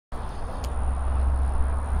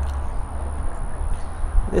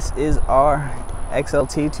This is our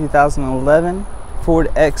XLT 2011 Ford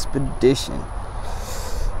Expedition.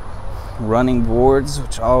 Running boards,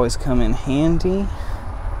 which always come in handy.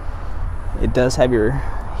 It does have your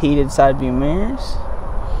heated side view mirrors.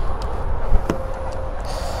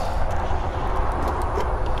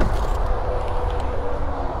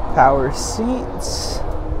 Power seats.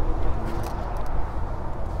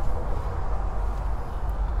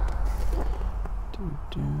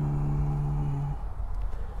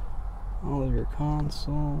 All of your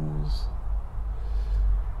consoles.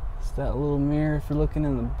 It's that little mirror if you're looking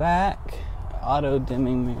in the back. Auto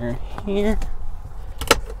dimming mirror here.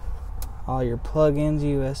 All your plugins,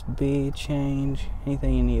 USB, change,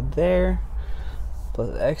 anything you need there.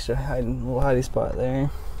 Plus extra little hidey spot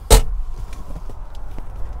there.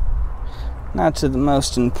 Not to the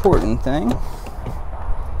most important thing.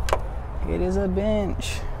 It is a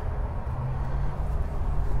bench.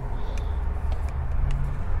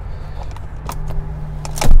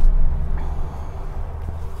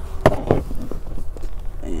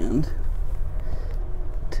 And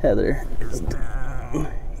tether is down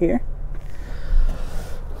here.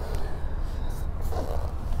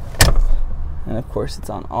 And of course it's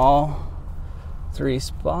on all 3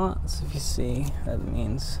 spots. If you see, that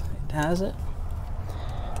means it has it.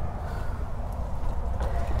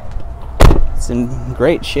 It's in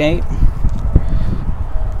great shape.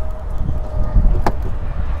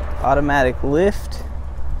 Automatic lift.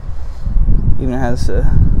 Even has the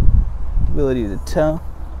ability to tow.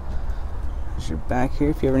 There's your back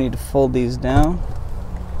here if you ever need to fold these down.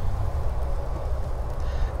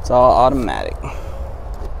 It's all automatic.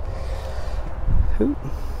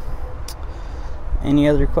 Any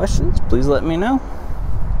other questions, please let me know.